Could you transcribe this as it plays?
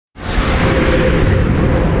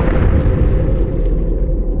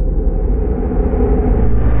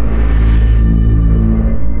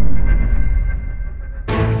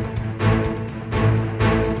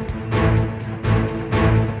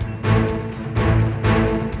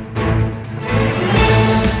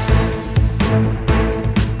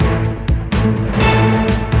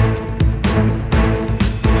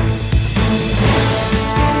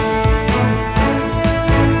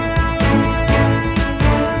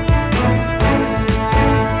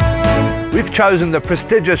We've chosen the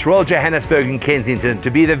prestigious Royal Johannesburg in Kensington to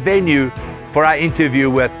be the venue for our interview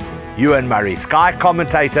with Ewen Murray, Sky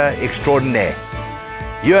commentator extraordinaire.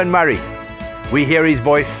 Ewen Murray, we hear his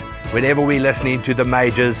voice whenever we're listening to the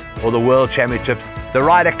majors or the World Championships, the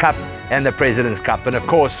Ryder Cup and the President's Cup, and of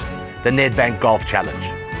course, the Nedbank Golf Challenge.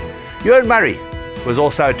 Ewen Murray was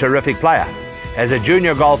also a terrific player. As a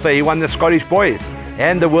junior golfer, he won the Scottish Boys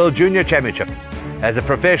and the World Junior Championship. As a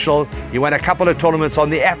professional, he won a couple of tournaments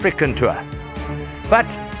on the African Tour. But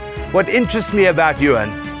what interests me about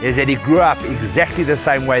Ewen is that he grew up exactly the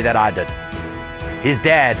same way that I did. His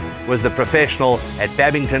dad was the professional at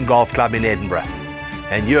Babington Golf Club in Edinburgh.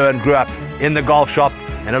 And Ewen grew up in the golf shop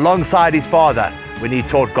and alongside his father when he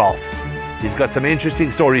taught golf. He's got some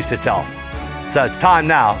interesting stories to tell. So it's time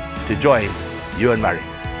now to join Ewen Murray.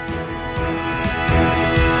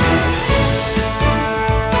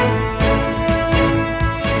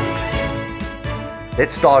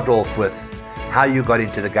 Let's start off with how you got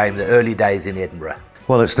into the game, the early days in Edinburgh.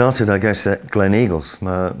 Well, it started, I guess, at Gleneagles.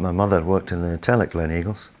 My mother worked in the hotel at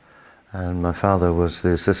Gleneagles, and my father was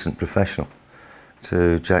the assistant professional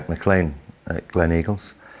to Jack McLean at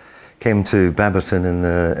Gleneagles. Came to Babington in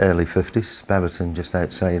the early 50s, Babington just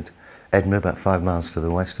outside Edinburgh, about 5 miles to the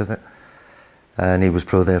west of it. And he was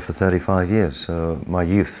pro there for 35 years, so my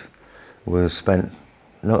youth was spent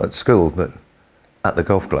not at school, but at the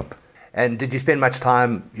golf club. And did you spend much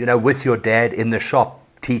time, with your dad in the shop,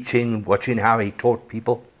 teaching, watching how he taught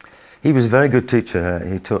people? He was a very good teacher.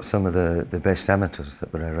 He taught some of the best amateurs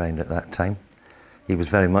that were around at that time. He was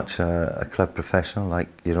very much a club professional, like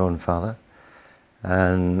your own father.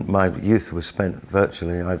 And my youth was spent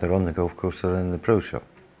virtually either on the golf course or in the pro shop.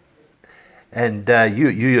 And you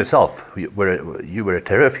yourself, you were a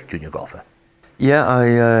terrific junior golfer. Yeah,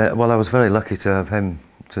 I was very lucky to have him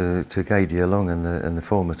to guide you along in the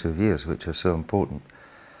formative years, which are so important.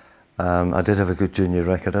 I did have a good junior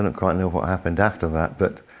record. I don't quite know what happened after that,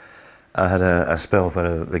 but I had a spell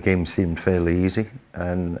where the game seemed fairly easy,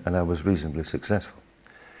 and I was reasonably successful.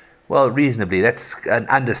 Well, reasonably, that's an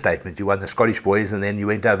understatement. You won the Scottish Boys and then you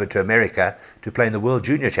went over to America to play in the World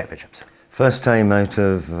Junior Championships. First time out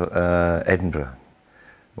of Edinburgh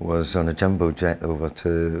was on a jumbo jet over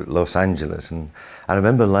to Los Angeles, and I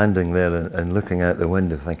remember landing there and looking out the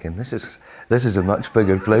window thinking, this is a much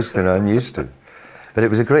bigger place than I'm used to. But it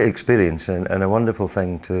was a great experience and a wonderful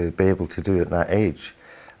thing to be able to do at that age,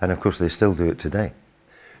 and of course they still do it today.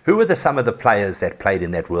 Who were some of the players that played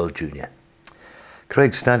in that World Junior?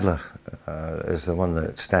 Craig Stadler is the one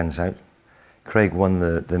that stands out. Craig won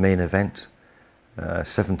the main event,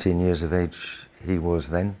 17 years of age he was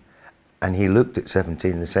then. And he looked at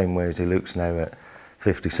 17 the same way as he looks now at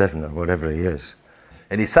 57 or whatever he is.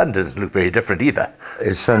 And his son doesn't look very different either.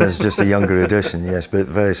 His son is just a younger edition, yes, but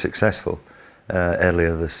very successful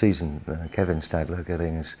earlier this season. Kevin Stadler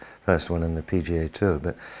getting his first one on the PGA Tour.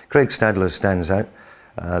 But Craig Stadler stands out.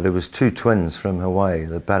 There was two twins from Hawaii,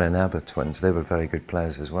 the Baranaba twins. They were very good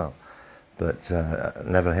players as well. But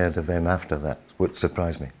never heard of them after that, which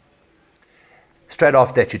surprised me. Straight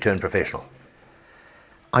off that you turned professional.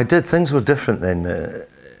 I did. Things were different then.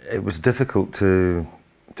 It was difficult to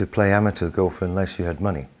play amateur golf unless you had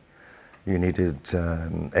money. You needed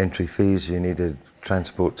entry fees, you needed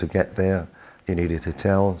transport to get there, you needed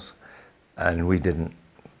hotels, and we didn't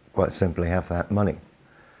quite simply have that money.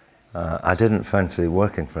 I didn't fancy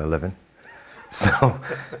working for a living, so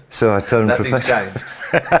I turned professional.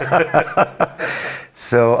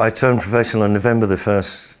 So I turned professional on November the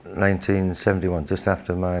 1st, 1971, just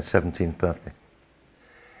after my 17th birthday.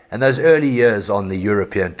 And those early years on the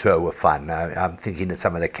European tour were fun. I'm thinking of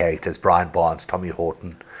some of the characters, Brian Barnes, Tommy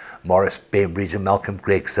Horton, Morris Bembridge and Malcolm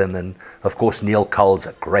Gregson, and of course Neil Cole's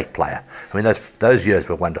a great player. I mean, those years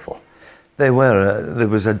were wonderful. They were. There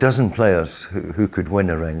was a dozen players who could win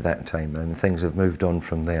around that time, and things have moved on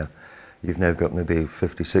from there. You've now got maybe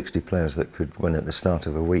 50, 60 players that could win at the start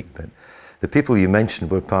of a week, but the people you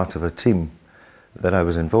mentioned were part of a team that I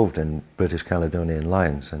was involved in, British Caledonian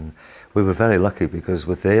Lions, and we were very lucky because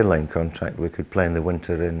with the airline contract we could play in the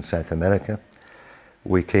winter in South America.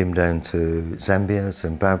 We came down to Zambia,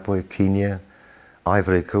 Zimbabwe, Kenya,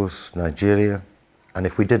 Ivory Coast, Nigeria, and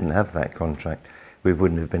if we didn't have that contract we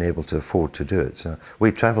wouldn't have been able to afford to do it. So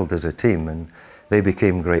we travelled as a team and they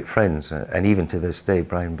became great friends, and even to this day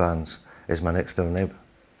Brian Barnes is my next door neighbour.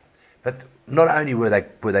 But not only were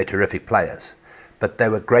they terrific players, but they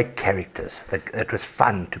were great characters. It was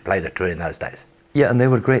fun to play the tour in those days. Yeah, and they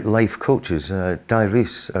were great life coaches. Di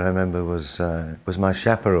Rees, I remember, was my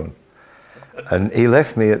chaperone. And he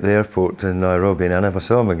left me at the airport in Nairobi, and I never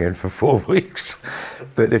saw him again for 4 weeks.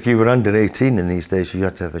 But if you were under 18 in these days, you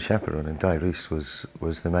had to have a chaperone, and Di Rees was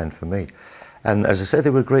the man for me. And as I said,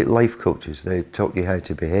 they were great life coaches. They taught you how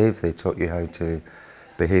to behave. They taught you how to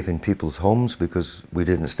behave in people's homes, because we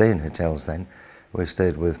didn't stay in hotels then. We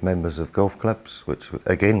stayed with members of golf clubs, which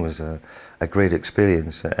again was a great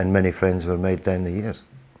experience, and many friends were made down the years.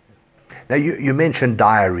 Now, you mentioned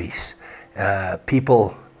Di Rees.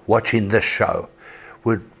 People watching this show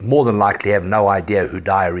would more than likely have no idea who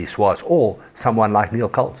Di Rees was, or someone like Neil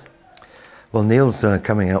Coles. Well, Neil's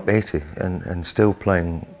coming up 80 and still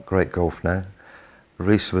playing great golf now.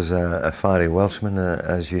 Rees was a fiery Welshman,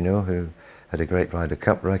 as you know, who had a great Ryder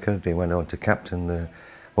Cup record. He went on to captain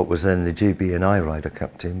what was then the GB&I Ryder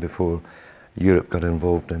Cup team before Europe got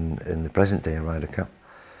involved in the present day Ryder Cup.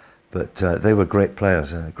 But they were great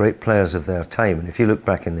players of their time. And if you look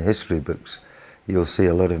back in the history books, you'll see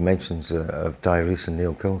a lot of mentions of Di Rees and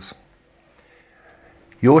Neil Coles.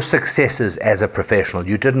 Your successes as a professional,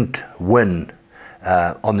 you didn't win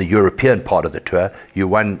on the European part of the tour. You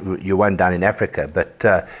won down in Africa, but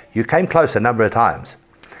you came close a number of times.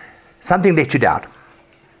 Something let you down.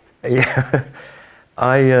 Yeah,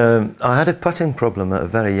 I had a putting problem at a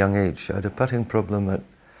very young age. I had a putting problem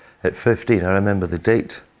at 15. I remember the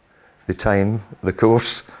date, the time, the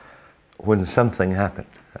course, when something happened,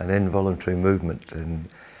 an involuntary movement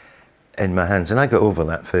in my hands. And I got over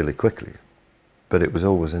that fairly quickly, but it was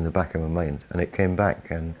always in the back of my mind, and it came back.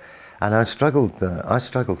 And I struggled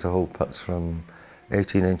to hold putts from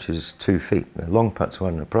 18 inches, 2 feet. Now, long putts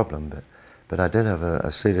weren't a problem, but I did have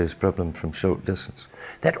a serious problem from short distance.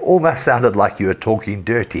 That almost sounded like you were talking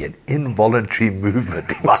dirty, an involuntary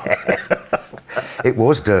movement in my hands. It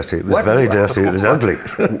was dirty, it was very dirty, it was ugly.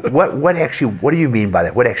 What do you mean by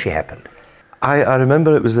that? What actually happened? I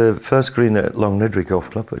remember it was the first green at Long Nidri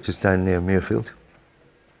Golf Club, which is down near Muirfield.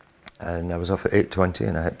 And I was off at 8:20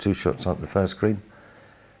 and I had 2 shots on the first green.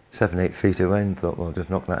 7, 8 feet away, and thought, well, I'll just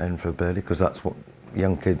knock that in for a birdie, because that's what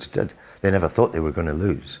young kids did. They never thought they were going to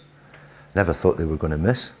lose. Never thought they were going to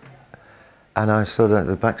miss. And I saw that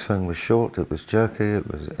the backswing was short, it was jerky,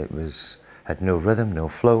 it had no rhythm, no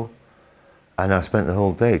flow. And I spent the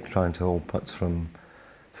whole day trying to hold putts from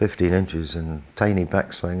 15 inches and tiny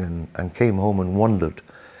backswing, and came home and wondered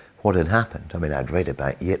what had happened. I mean, I'd read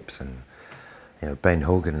about yips and Ben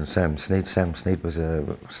Hogan and Sam Snead. Sam Snead was a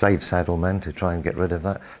side saddle man to try and get rid of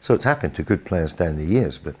that. So it's happened to good players down the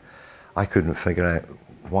years, but I couldn't figure out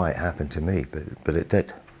why it happened to me, but it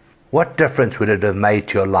did. What difference would it have made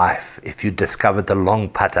to your life if you discovered the long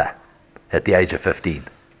putter at the age of 15?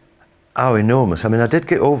 Oh, enormous. I mean, I did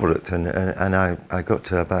get over it, and I got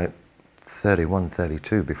to about 31,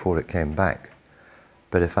 32 before it came back.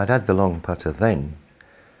 But if I'd had the long putter then,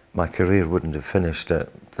 my career wouldn't have finished at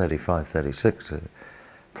 35, 36. It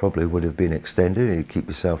probably would have been extended. You keep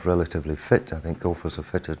yourself relatively fit. I think golfers are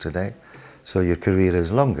fitter today. So your career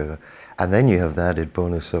is longer. And then you have the added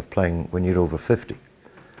bonus of playing when you're over 50,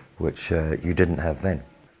 which you didn't have then.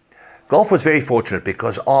 Golf was very fortunate,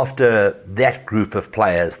 because after that group of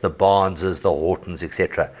players, the Barneses, the Hortons,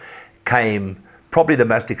 etc., came probably the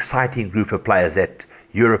most exciting group of players that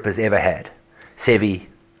Europe has ever had. Seve,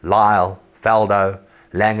 Lyle, Faldo,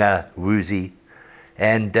 Langer, Woozy,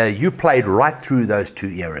 and you played right through those 2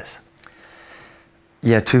 eras.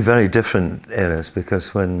 Yeah, 2 very different eras,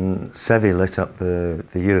 because when Seve lit up the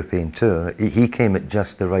European Tour, he came at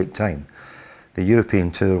just the right time. The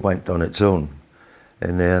European Tour went on its own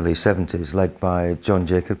in the early 70s, led by John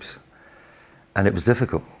Jacobs, and it was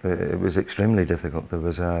difficult. It was extremely difficult. There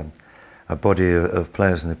was a body of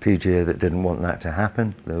players in the PGA that didn't want that to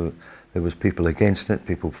happen. There was people against it,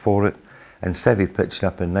 people for it, and Seve pitched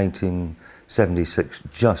up in 1976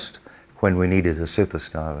 just when we needed a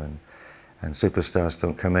superstar, and superstars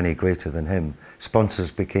don't come any greater than him. Sponsors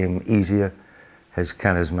became easier. His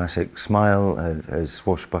charismatic smile, his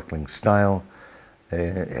swashbuckling style,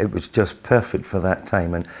 it was just perfect for that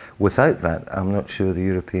time. And without that, I'm not sure the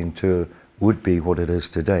European Tour would be what it is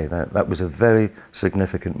today. That was a very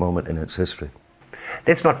significant moment in its history.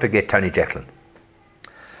 Let's not forget Tony Jacklin.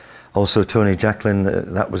 Also, Tony Jacklin,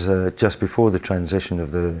 that was just before the transition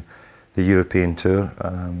of the European Tour,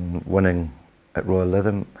 winning at Royal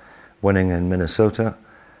Lytham, winning in Minnesota.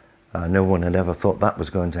 No one had ever thought that was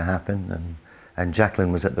going to happen, and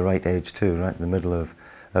Jacklin was at the right age too, right in the middle of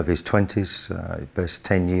his 20s, best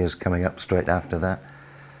 10 years coming up straight after that.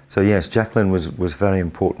 So yes, Jacklin was very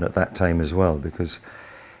important at that time as well, because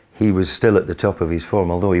he was still at the top of his form,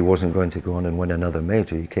 although he wasn't going to go on and win another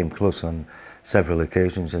major. He came close on several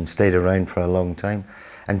occasions and stayed around for a long time.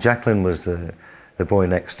 And Jacklin was the the boy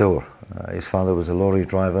next door. His father was a lorry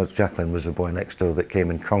driver. Jacqueline was the boy next door that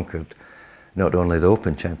came and conquered not only the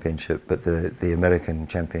Open Championship, but the American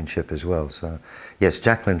Championship as well. So, yes,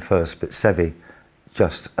 Jacqueline first, but Seve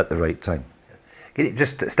just at the right time.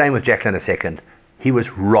 Just staying with Jacqueline a second, he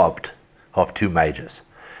was robbed of 2 majors.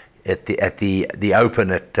 At the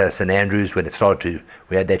Open at St Andrews, when it started to,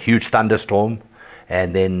 we had that huge thunderstorm,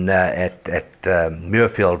 and then at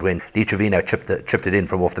Muirfield when Lee Trevino chipped it in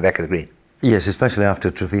from off the back of the green. Yes, especially after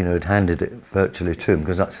Trevino had handed it virtually to him,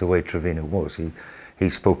 because that's the way Trevino was. He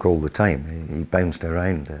spoke all the time. He bounced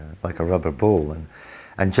around like a rubber ball,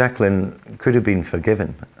 and Jacqueline could have been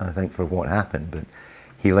forgiven, I think, for what happened, but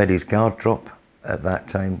he let his guard drop at that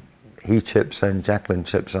time. He chips in, Jacqueline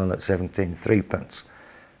chips on at 17 3-putts,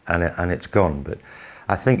 and it's gone. But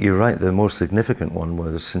I think you're right, the most significant one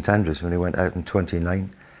was St Andrews when he went out in 29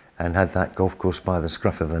 and had that golf course by the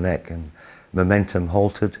scruff of the neck, and momentum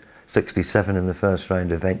halted, 67 in the first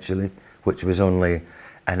round eventually, which was only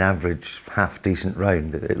an average half-decent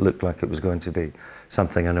round. It looked like it was going to be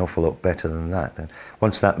something an awful lot better than that. And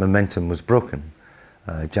once that momentum was broken,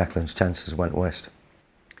 Jacqueline's chances went west.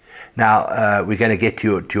 Now, we're going to get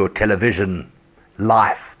to your television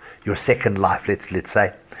life, your second life, let's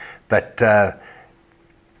say. But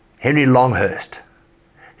Henry Longhurst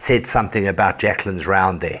said something about Jacqueline's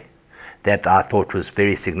round there that I thought was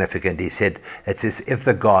very significant. He said, it's as if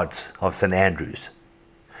the gods of St Andrews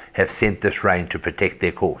have sent this rain to protect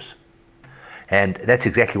their course. And that's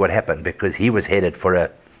exactly what happened, because he was headed for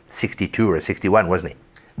a 62 or a 61, wasn't he?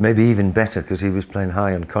 Maybe even better, because he was playing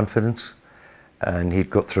high on confidence, and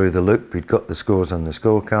he'd got through the loop, he'd got the scores on the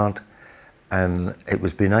scorecard, and it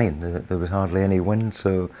was benign. There was hardly any wind,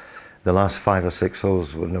 so the last 5 or 6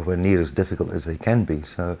 holes were nowhere near as difficult as they can be,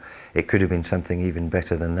 so it could have been something even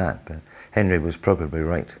better than that, but Henry was probably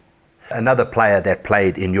right. Another player that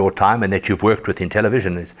played in your time and that you've worked with in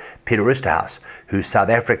television is Peter Oosterhuis, who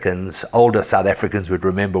older South Africans would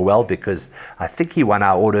remember well, because I think he won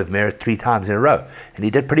our Order of Merit 3 times in a row, and he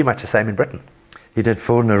did pretty much the same in Britain. He did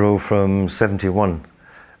 4 in a row from 71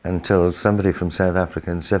 until somebody from South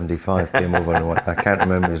Africa in 75 came over and I can't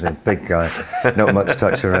remember his name, big guy, not much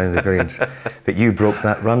touch around the greens. But you broke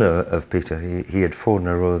that run of Peter. He had 4 in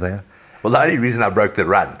a row there. Well, the only reason I broke the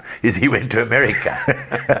run is he went to America.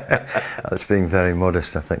 That's being very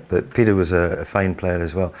modest, I think. But Peter was a fine player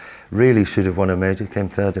as well. Really should have won a major, came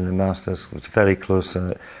 3rd in the Masters, was very close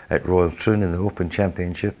at Royal Troon in the Open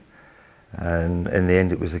Championship. And in the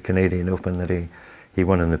end, it was the Canadian Open that he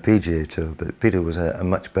won on the PGA Tour. But Peter was a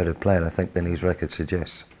much better player, I think, than his record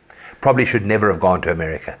suggests. Probably should never have gone to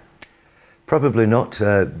America. Probably not,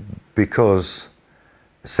 because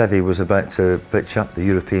Seve was about to pitch up, the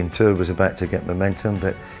European Tour was about to get momentum,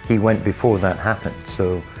 but he went before that happened,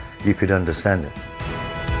 so you could understand it.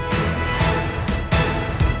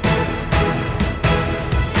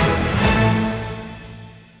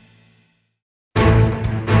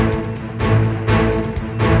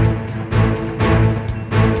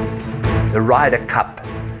 The Ryder Cup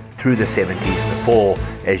through the 70s, before,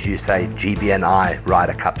 as you say, GB&I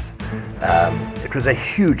Ryder Cups, it was a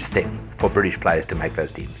huge thing for British players to make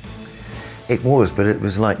those teams. It was, but it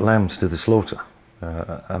was like lambs to the slaughter.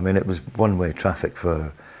 I mean, it was one-way traffic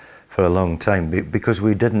for a long time because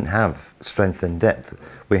we didn't have strength and depth.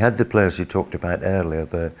 We had the players you talked about earlier,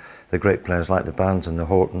 the great players like the Barnes and the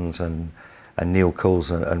Hortons and Neil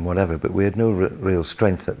Coles and whatever, but we had no real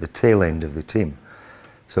strength at the tail end of the team.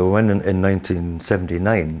 So when in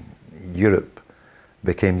 1979 Europe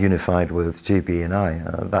became unified with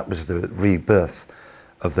GB&I, that was the rebirth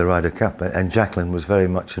of the Ryder Cup, and Jacqueline was very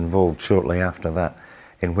much involved shortly after that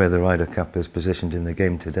in where the Ryder Cup is positioned in the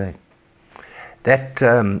game today. That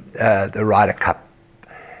the Ryder Cup,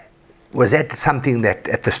 was that something that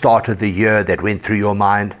at the start of the year that went through your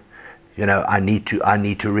mind? You know, I need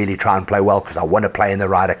to really try and play well because I want to play in the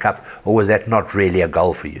Ryder Cup, or was that not really a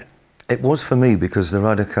goal for you? It was for me, because the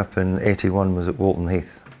Ryder Cup in '81 was at Walton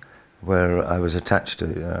Heath, where I was attached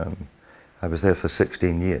to. I was there for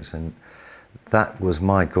 16 years, and that was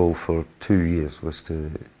my goal for 2 years, was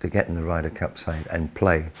to get in the Ryder Cup side and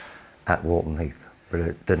play at Walton Heath, but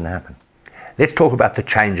it didn't happen. Let's talk about the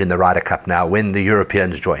change in the Ryder Cup now when the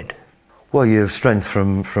Europeans joined. Well, you have strength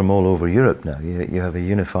from all over Europe now. You have a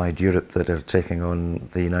unified Europe that are taking on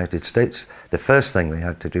the United States. The first thing they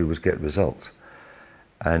had to do was get results.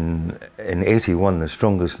 And in '81, the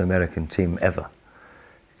strongest American team ever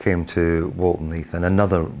came to Walton Heath, and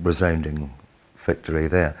another resounding victory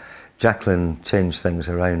there. Jacqueline changed things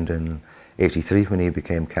around in '83 when he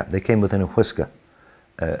became captain. They came within a whisker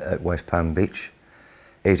at West Palm Beach.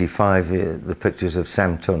 '85, the pictures of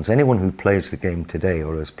Sam Tones. Anyone who plays the game today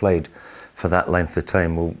or has played for that length of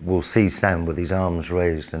time will see Sam with his arms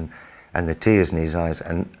raised and the tears in his eyes.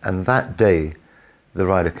 And that day, the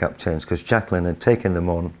Ryder Cup changed, because Jacqueline had taken them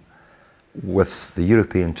on with the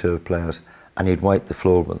European Tour players, and he'd wiped the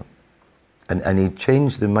floor with them. And he'd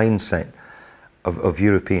changed the mindset of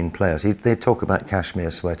European players. They talk about cashmere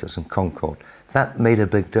sweaters and Concord. That made a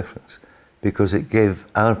big difference, because it gave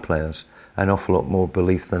our players an awful lot more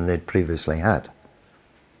belief than they'd previously had.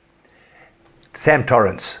 Sam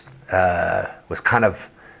Torrance was kind of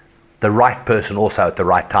the right person also at the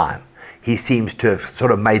right time. He seems to have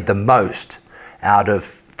sort of made the most out of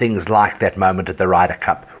things like that moment at the Ryder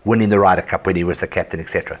Cup, winning the Ryder Cup when he was the captain,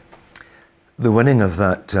 etc. The winning of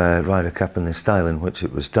that Ryder Cup and the style in which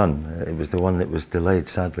it was done, it was the one that was delayed,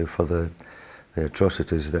 sadly, for the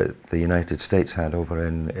atrocities that the United States had over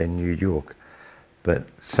in New York. But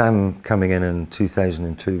Sam coming in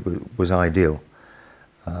 2002 was ideal.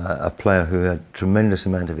 A player who had tremendous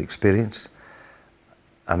amount of experience,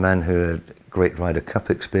 a man who had great Ryder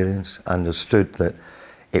Cup experience, understood that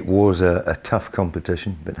it was a tough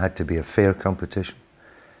competition, but had to be a fair competition.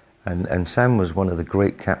 And Sam was one of the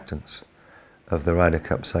great captains of the Ryder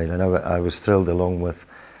Cup side, and I was thrilled, along with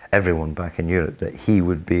everyone back in Europe, that he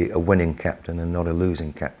would be a winning captain and not a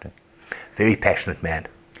losing captain. Very passionate man.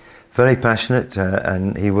 Very passionate,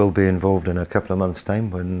 and he will be involved in a couple of months'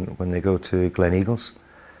 time when they go to Glen Eagles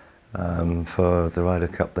for the Ryder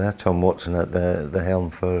Cup there. Tom Watson at the helm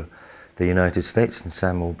for the United States, and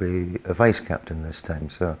Sam will be a vice captain this time.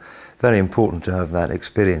 So very important to have that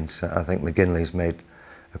experience. I think McGinley's made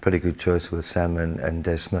a pretty good choice with Sam and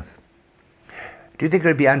Des Smith. Do you think it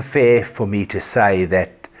would be unfair for me to say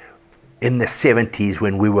that in the 70s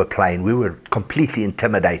when we were playing, we were completely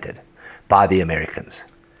intimidated by the Americans,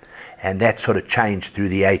 and that sort of changed through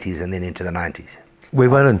the 80s and then into the 90s? We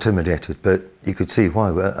were intimidated, but you could see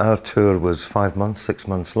why. Our tour was 5 months, 6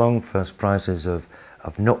 months long, first prizes of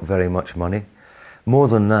not very much money. More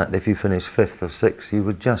than that, if you finished 5th or 6th, you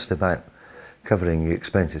were just about covering your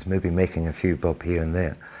expenses, maybe making a few bob here and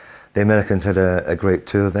there. The Americans had a great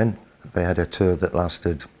tour then. They had a tour that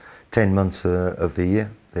lasted 10 months of the year.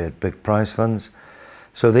 They had big prize funds.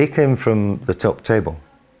 So they came from the top table,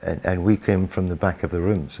 and we came from the back of the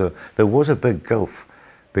room. So there was a big gulf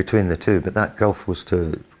between the two, but that gulf was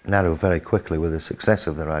to narrow very quickly with the success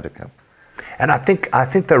of the Ryder Cup. And I think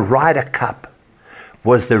the Ryder Cup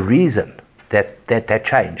was the reason that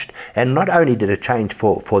changed. And not only did it change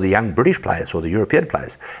for the young British players or the European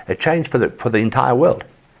players, it changed for the entire world.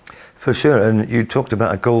 For sure, and you talked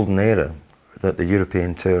about a golden era that the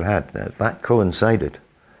European Tour had. That coincided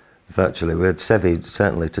virtually. We had Seve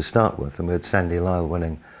certainly to start with, and we had Sandy Lyle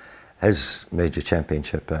winning his major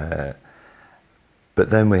championship. But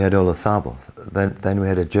then we had Ola Thabel. Then we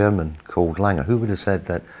had a German called Langer. Who would have said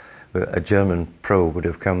that a German pro would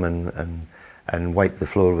have come and wiped the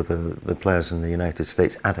floor with the players in the United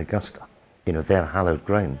States at Augusta, you know, their hallowed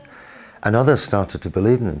ground? And others started to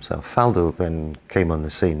believe in themselves. Faldo then came on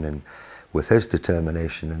the scene, and with his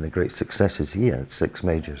determination and the great successes, he had 6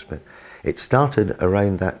 majors. But it started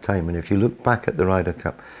around that time. And if you look back at the Ryder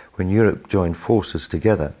Cup, when Europe joined forces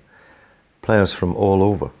together, players from all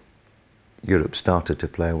over Europe started to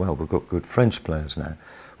play well. We've got good French players now.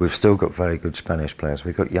 We've still got very good Spanish players.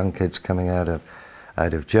 We've got young kids coming out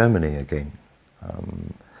of Germany again.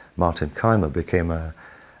 Martin Keimer became a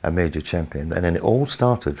major champion, and then it all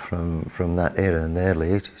started from that era in the early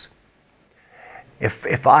 80s.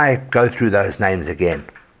 If I go through those names again,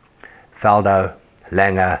 Faldo,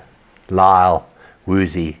 Langer, Lyle,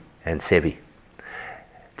 Woozy and Seve,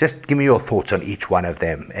 just give me your thoughts on each one of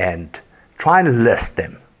them and try and list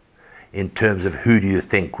them in terms of who do you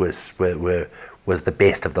think was the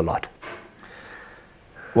best of the lot.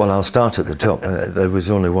 Well, I'll start at the top. There was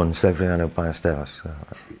only one, Severiano Ballesteros.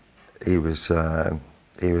 He was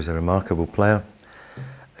a remarkable player.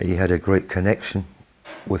 He had a great connection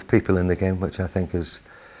with people in the game, which I think is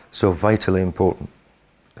so vitally important.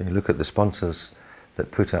 And you look at the sponsors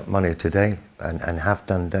that put up money today and have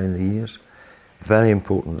done down the years, very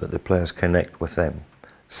important that the players connect with them.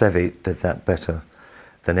 Seve did that better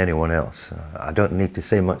than anyone else. I don't need to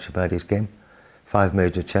say much about his game. 5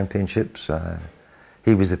 major championships.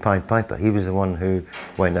 He was the Pied Piper. He was the one who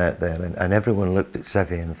went out there, and everyone looked at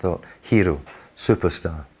Seve and thought, hero,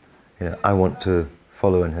 superstar. You know, I want to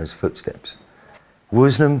follow in his footsteps.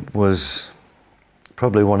 Woosnam was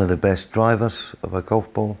probably one of the best drivers of a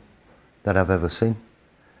golf ball that I've ever seen,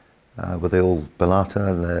 with the old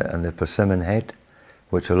Bellata and the persimmon head,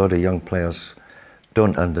 which a lot of young players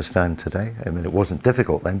don't understand today. I mean, it wasn't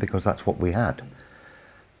difficult then because that's what we had.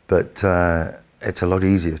 But it's a lot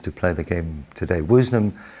easier to play the game today.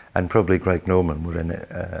 Woosnam and probably Greg Norman were in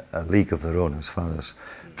a league of their own as far as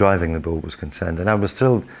driving the ball was concerned. And I was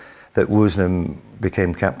thrilled that Woosnam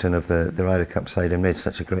became captain of the Ryder Cup side and made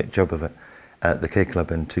such a great job of it at the K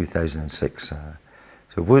Club in 2006. So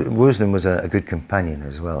Woosnam was a good companion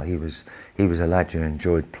as well. He was a lad you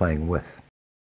enjoyed playing with.